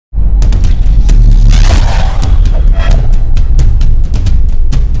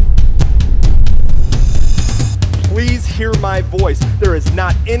hear my voice. There is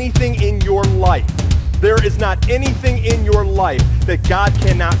not anything in your life. There is not anything in your life that God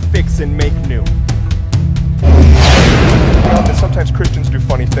cannot fix and make new. Sometimes Christians do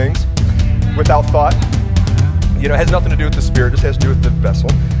funny things without thought. You know, it has nothing to do with the Spirit, it just has to do with the vessel.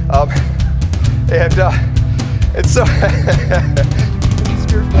 And so, what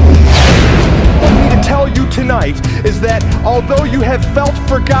I need to tell you tonight is that although you have felt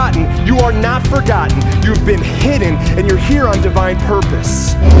forgotten, you are not forgotten. You've been hidden, and you're here on divine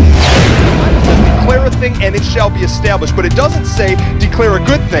purpose. It says declare a thing, and it shall be established. But it doesn't say declare a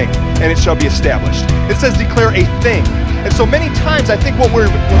good thing, and it shall be established. It says declare a thing. And so many times I think what we're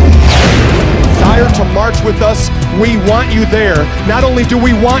desire to march with us, we want you there. Not only do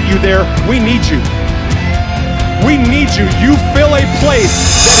we want you there, we need you. We need you. You fill a place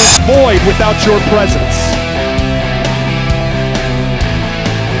that is void without your presence.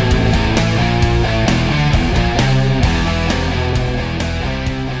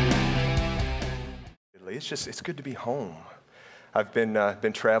 It's good to be home. I've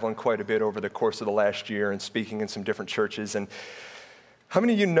been traveling quite a bit over the course of the last year and speaking in some different churches. And how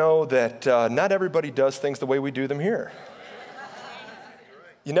many of you know that not everybody does things the way we do them here?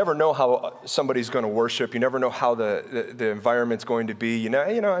 You never know how somebody's going to worship. You never know how the environment's going to be.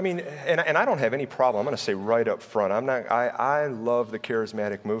 I mean, and I don't have any problem. I'm going to say right up front, I love the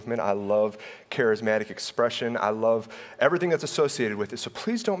charismatic movement. I love charismatic expression. I love everything that's associated with it. So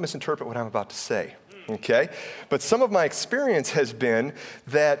please don't misinterpret what I'm about to say. Okay? But some of my experience has been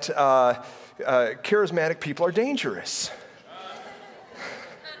that charismatic people are dangerous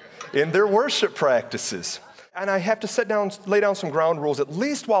in their worship practices. And I have to lay down some ground rules, at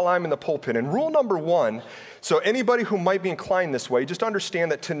least while I'm in the pulpit. And rule number one, so anybody who might be inclined this way, just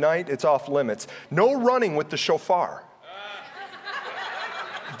understand that tonight it's off limits. No running with the shofar.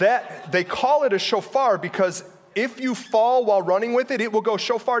 They call it a shofar because if you fall while running with it, it will go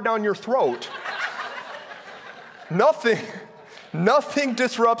shofar down your throat. Nothing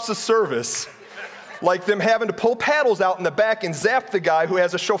disrupts the service like them having to pull paddles out in the back and zap the guy who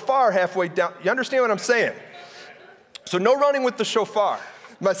has a shofar halfway down. You understand what I'm saying? So no running with the shofar.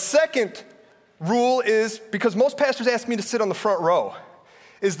 My second rule is, because most pastors ask me to sit on the front row,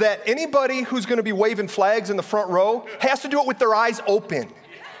 is that anybody who's going to be waving flags in the front row has to do it with their eyes open.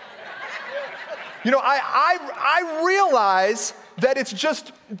 You know, I realize that it's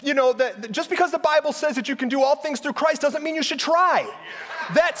just, that just because the Bible says that you can do all things through Christ doesn't mean you should try.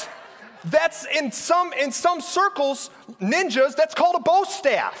 That's in some circles, ninjas, that's called a bow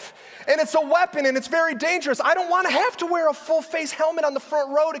staff. And it's a weapon, and it's very dangerous. I don't want to have to wear a full-face helmet on the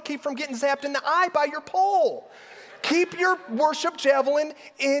front row to keep from getting zapped in the eye by your pole. Keep your worship javelin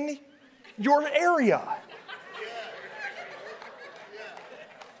in your area.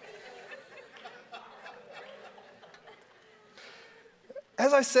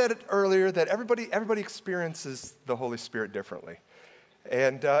 As I said earlier, that everybody experiences the Holy Spirit differently.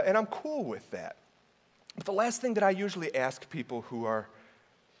 And I'm cool with that. But the last thing that I usually ask people who are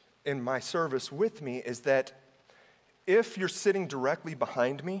in my service with me is that if you're sitting directly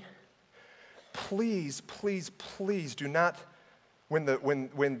behind me, please do not, when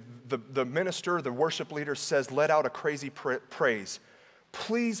the minister, the worship leader says, let out a crazy praise,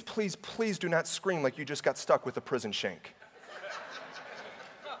 please do not scream like you just got stuck with a prison shank.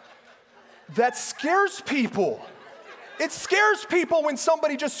 That scares people. It scares people when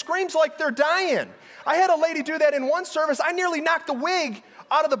somebody just screams like they're dying. I had a lady do that in one service. I nearly knocked the wig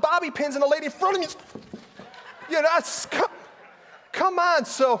out of the bobby pins, and the lady in front of me, come on.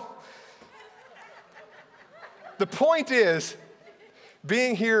 So the point is,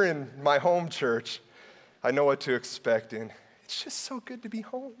 being here in my home church, I know what to expect, and it's just so good to be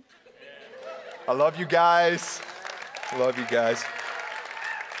home. I love you guys.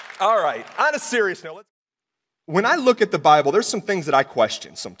 All right, on a serious note, when I look at the Bible, there's some things that I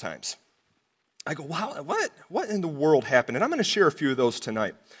question sometimes. I go, wow, what in the world happened? And I'm going to share a few of those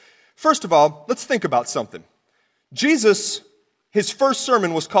tonight. First of all, let's think about something. Jesus, his first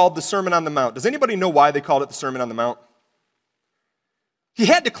sermon was called the Sermon on the Mount. Does anybody know why they called it the Sermon on the Mount? He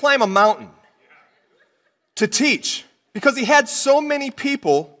had to climb a mountain to teach because he had so many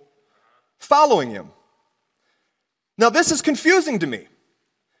people following him. Now, this is confusing to me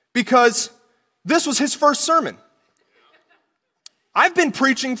because this was his first sermon. I've been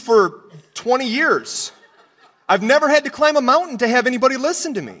preaching for 20 years. I've never had to climb a mountain to have anybody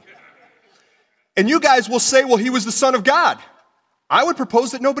listen to me. And you guys will say, well, he was the Son of God. I would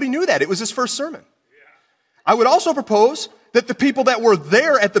propose that nobody knew that. It was his first sermon. I would also propose that the people that were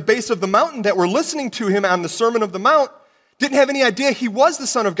there at the base of the mountain that were listening to him on the Sermon of the Mount didn't have any idea he was the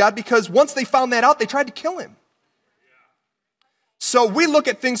Son of God, because once they found that out, they tried to kill him. So we look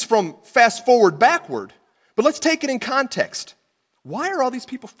at things from fast forward backward, but let's take it in context. Why are all these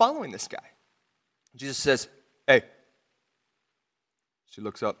people following this guy? Jesus says, hey. She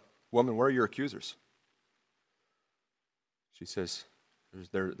looks up, woman, where are your accusers? She says,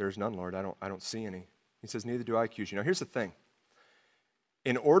 there's none, Lord. I don't see any. He says, neither do I accuse you. Now here's the thing.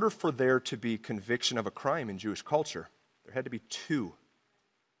 In order for there to be conviction of a crime in Jewish culture, there had to be two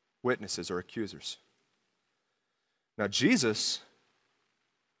witnesses or accusers. Now Jesus,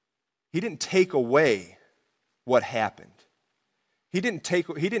 he didn't take away what happened. He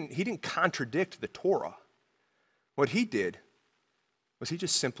didn't contradict the Torah. What he did was he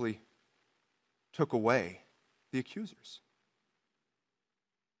just simply took away the accusers.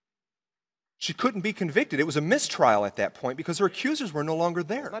 She couldn't be convicted. It was a mistrial at that point because her accusers were no longer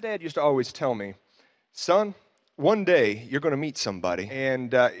there. My dad used to always tell me, son, one day you're going to meet somebody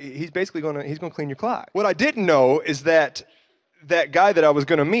and he's basically going to clean your clock. What I didn't know is that guy that I was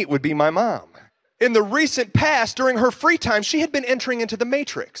going to meet would be my mom. In the recent past, during her free time, she had been entering into the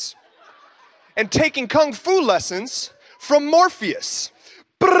Matrix and taking kung fu lessons from Morpheus.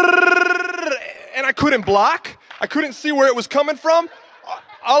 And I couldn't block. I couldn't see where it was coming from.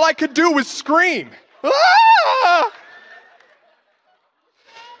 All I could do was scream. Ah!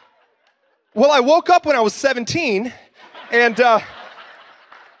 Well, I woke up when I was 17, and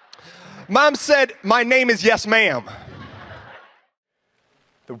Mom said, my name is Yes, Ma'am.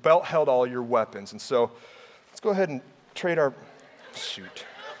 The belt held all your weapons, and so let's go ahead and trade our... Shoot.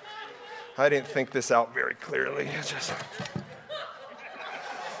 I didn't think this out very clearly.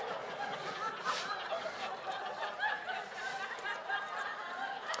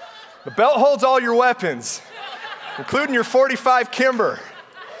 The belt holds all your weapons, including your .45 Kimber.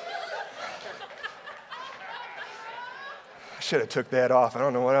 I should have took that off. I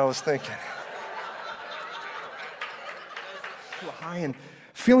don't know what I was thinking. High and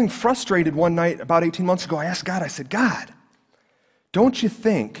feeling frustrated one night about 18 months ago, I asked God, I said, God, don't you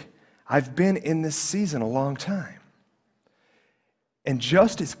think I've been in this season a long time? And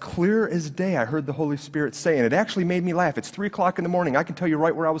just as clear as day, I heard the Holy Spirit say, and it actually made me laugh. It's 3 o'clock in the morning. I can tell you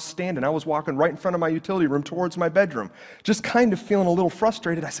right where I was standing. I was walking right in front of my utility room towards my bedroom, just kind of feeling a little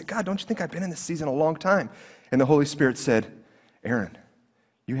frustrated. I said, God, don't you think I've been in this season a long time? And the Holy Spirit said, Aaron,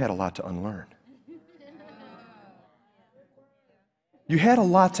 you had a lot to unlearn. You had a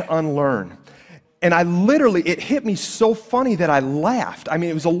lot to unlearn. And it hit me so funny that I laughed. I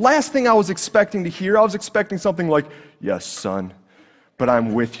mean, it was the last thing I was expecting to hear. I was expecting something like, yes, son, but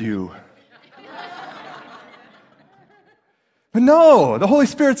I'm with you. But no, the Holy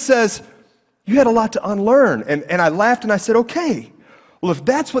Spirit says, you had a lot to unlearn. And I laughed and I said, okay, well, if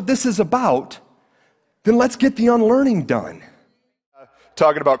that's what this is about, then let's get the unlearning done.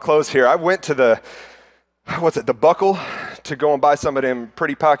 Talking about clothes here, I went to the Buckle to go and buy some of them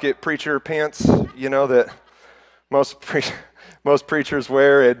pretty pocket preacher pants, you know, that most preachers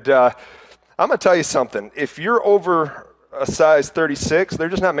wear. And I'm going to tell you something. If you're over a size 36, they're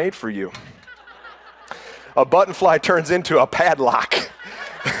just not made for you. A button fly turns into a padlock.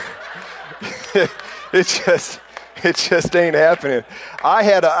 It just ain't happening.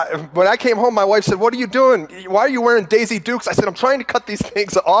 When I came home, my wife said, what are you doing? Why are you wearing Daisy Dukes? I said, I'm trying to cut these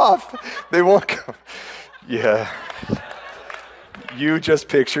things off. They won't come. Yeah. You just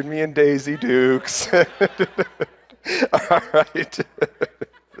pictured me in Daisy Dukes. All right.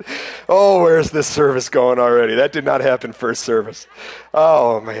 Oh, where's this service going already? That did not happen first service.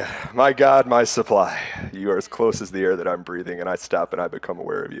 Oh, man. My God, my supply. You are as close as the air that I'm breathing, and I stop and I become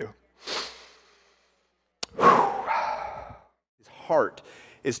aware of you. His heart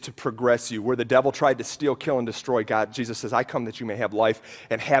is to progress you. Where the devil tried to steal, kill, and destroy, Jesus says, I come that you may have life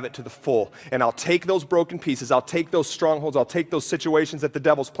and have it to the full. And I'll take those broken pieces, I'll take those strongholds, I'll take those situations that the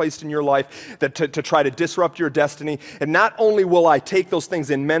devil's placed in your life that to try to disrupt your destiny. And not only will I take those things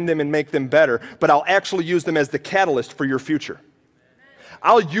and mend them and make them better, but I'll actually use them as the catalyst for your future.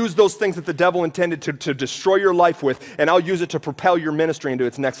 I'll use those things that the devil intended to destroy your life with, and I'll use it to propel your ministry into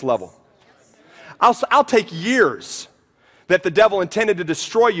its next level. I'll take years that the devil intended to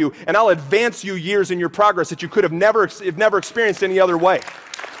destroy you, and I'll advance you years in your progress that you could have never experienced any other way.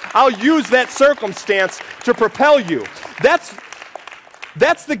 I'll use that circumstance to propel you. That's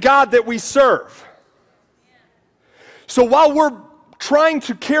the God that we serve. So while we're trying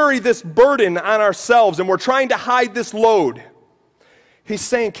to carry this burden on ourselves and we're trying to hide this load, he's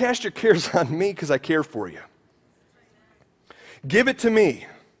saying, cast your cares on me because I care for you. Give it to me.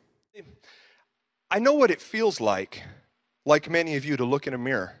 I know what it feels like many of you, to look in a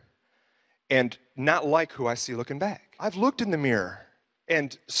mirror and not like who I see looking back. I've looked in the mirror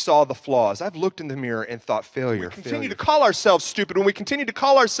and saw the flaws. I've looked in the mirror and thought failure. We continue to call ourselves stupid, when we continue to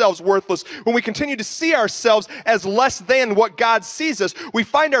call ourselves worthless, when we continue to see ourselves as less than what God sees us, we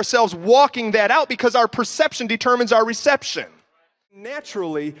find ourselves walking that out because our perception determines our reception.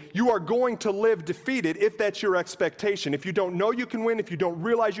 Naturally, you are going to live defeated if that's your expectation. If you don't know you can win, if you don't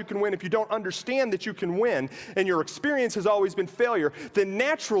realize you can win, if you don't understand that you can win, and your experience has always been failure, then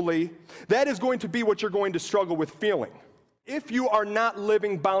naturally, that is going to be what you're going to struggle with feeling. If you are not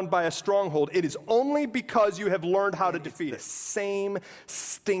living bound by a stronghold, it is only because you have learned how to defeat it. The same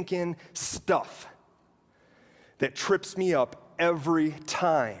stinking stuff that trips me up every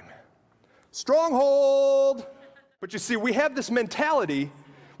time. Stronghold! But you see, we have this mentality,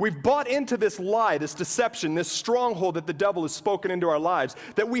 we've bought into this lie, this deception, this stronghold that the devil has spoken into our lives,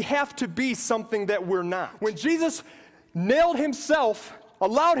 that we have to be something that we're not. When Jesus nailed himself,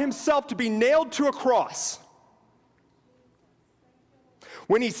 allowed himself to be nailed to a cross,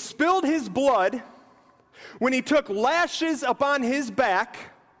 when he spilled his blood, when he took lashes upon his back,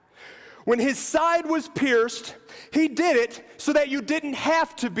 when his side was pierced, he did it so that you didn't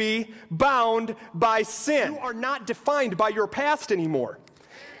have to be bound by sin. You are not defined by your past anymore.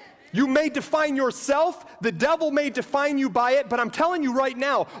 You may define yourself, the devil may define you by it, but I'm telling you right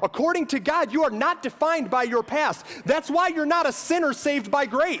now, according to God, you are not defined by your past. That's why you're not a sinner saved by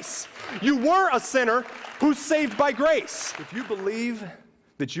grace. You were a sinner who's saved by grace. If you believe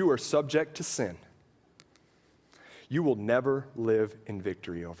that you are subject to sin, you will never live in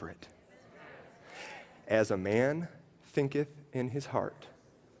victory over it. As a man thinketh in his heart,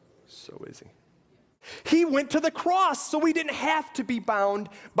 so is he. He went to the cross so we didn't have to be bound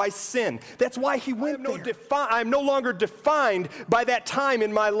by sin. That's why he went there. I'm no longer defined by that time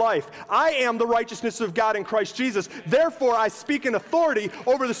in my life. I am the righteousness of God in Christ Jesus. Therefore, I speak in authority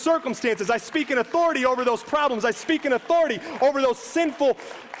over the circumstances. I speak in authority over those problems. I speak in authority over those sinful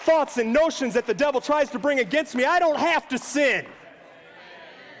thoughts and notions that the devil tries to bring against me. I don't have to sin.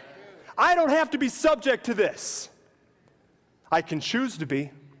 I don't have to be subject to this. I can choose to be,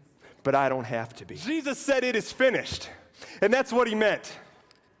 but I don't have to be. Jesus said it is finished, and that's what he meant.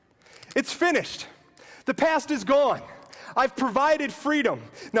 It's finished. The past is gone. I've provided freedom.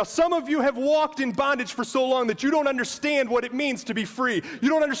 Now, some of you have walked in bondage for so long that you don't understand what it means to be free. You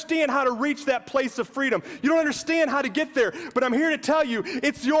don't understand how to reach that place of freedom. You don't understand how to get there, but I'm here to tell you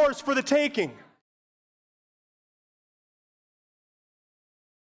it's yours for the taking.